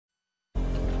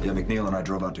Yeah, McNeil and I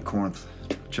drove out to Corinth,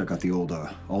 check out the old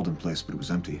Alden place, but it was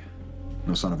empty.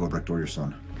 No sign of Obrecht or your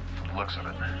son. Looks of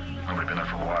it. Nobody been there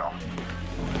for a while.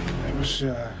 That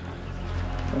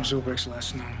was Obrecht's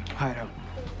last known hideout.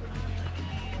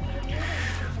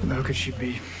 How could she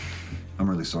be? I'm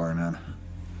really sorry, man.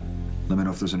 Let me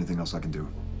know if there's anything else I can do.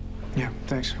 Yeah,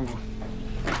 thanks. I will.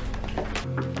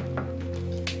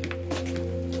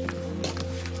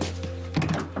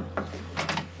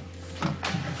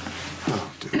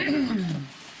 Oh, dude.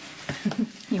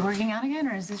 You working out again,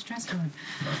 or is this dress code?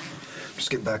 Just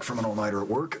getting back from an all-nighter at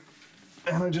work,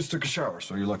 and I just took a shower,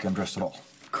 so you're lucky I'm dressed at all.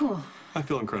 Cool. I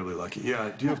feel incredibly lucky.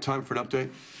 Yeah, do you have time for an update?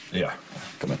 Yeah,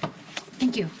 come in.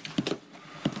 Thank you.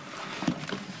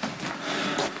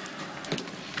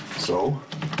 So,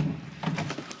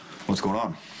 what's going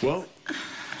on? Well,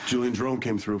 Julian Jerome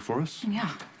came through for us.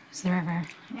 Yeah. Is there ever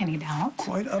any doubt?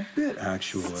 Quite a bit,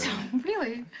 actually.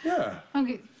 Really? Yeah.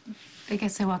 Okay. I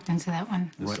guess I walked into that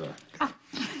one. This,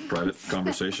 private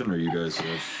conversation, or you guys...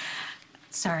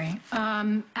 Sorry.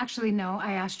 Actually, no.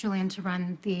 I asked Julian to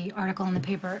run the article in the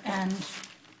paper, and...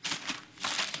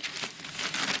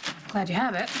 Glad you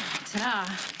have it. Ta-da.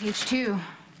 Page 2.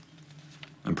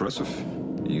 Impressive.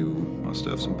 You must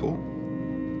have some pull.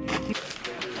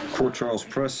 Port Charles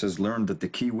Press has learned that the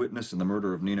key witness in the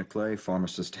murder of Nina Clay,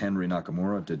 pharmacist Henry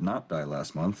Nakamura, did not die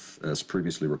last month, as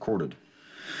previously recorded.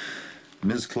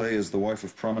 Ms. Clay is the wife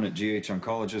of prominent GH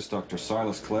oncologist Dr.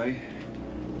 Silas Clay.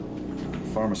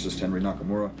 Pharmacist Henry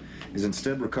Nakamura is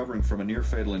instead recovering from a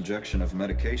near-fatal injection of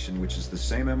medication, which is the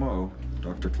same MO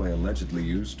Dr. Clay allegedly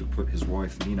used to put his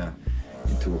wife Nina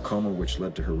into a coma, which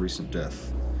led to her recent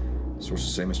death.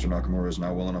 Sources say Mr. Nakamura is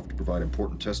now well enough to provide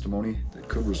important testimony that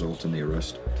could result in the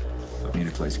arrest of Nina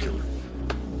Clay's killer.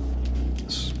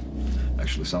 This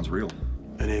actually sounds real.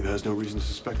 And Ava has no reason to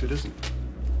suspect it isn't.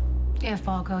 If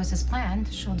all goes as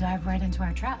planned, she'll dive right into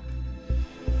our trap.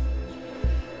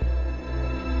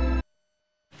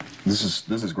 This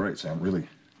is great, Sam. Really,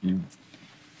 you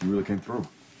really came through.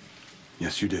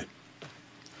 Yes, you did.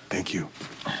 Thank you.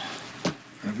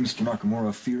 Mr.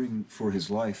 Nakamura, fearing for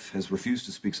his life, has refused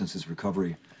to speak since his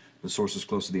recovery. But sources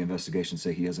close to the investigation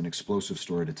say he has an explosive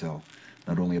story to tell,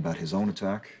 not only about his own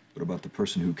attack, but about the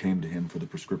person who came to him for the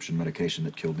prescription medication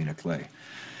that killed Nina Clay.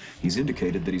 He's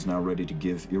indicated that he's now ready to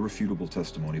give irrefutable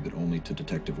testimony, but only to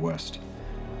Detective West.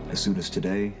 As soon as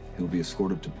today, he'll be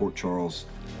escorted to Port Charles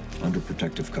under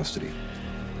protective custody.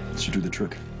 This should do the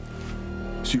trick.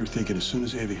 So you're thinking as soon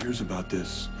as Ava hears about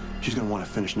this, she's going to want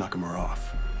to finish Nakamura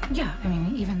off? Yeah, I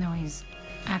mean, even though he's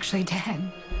actually dead.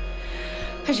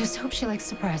 I just hope she likes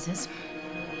surprises.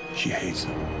 She hates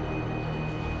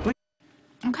them.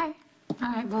 Okay.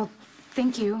 All right, well,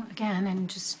 thank you again, and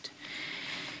just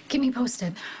keep me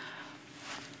posted.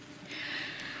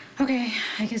 Okay,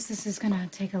 I guess this is gonna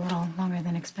take a little longer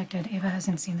than expected. Ava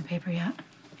hasn't seen the paper yet.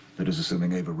 That is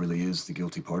assuming Ava really is the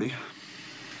guilty party.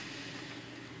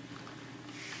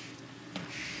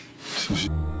 So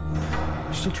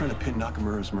you're still trying to pin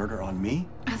Nakamura's murder on me?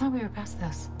 I thought we were past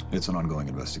this. It's an ongoing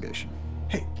investigation.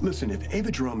 Hey, listen, if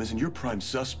Ava Jerome isn't your prime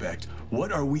suspect,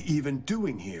 what are we even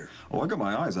doing here? Oh, I got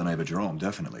my eyes on Ava Jerome,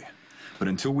 definitely. But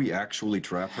until we actually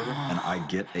trap her and I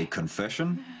get a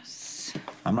confession,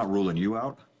 I'm not ruling you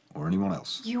out or anyone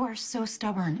else. You are so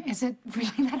stubborn. Is it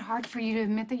really that hard for you to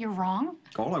admit that you're wrong?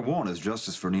 All I want is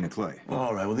justice for Nina Clay.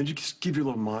 All right, well, then you just give your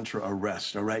little mantra a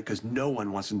rest, all right? Because no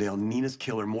one wants to nail Nina's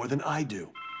killer more than I do.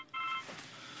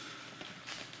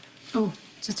 Oh,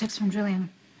 it's a text from Julian.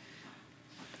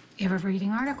 Ava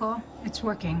reading article. It's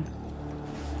working.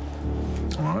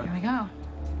 All right. Here we go.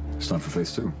 It's time for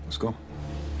phase 2. Let's go.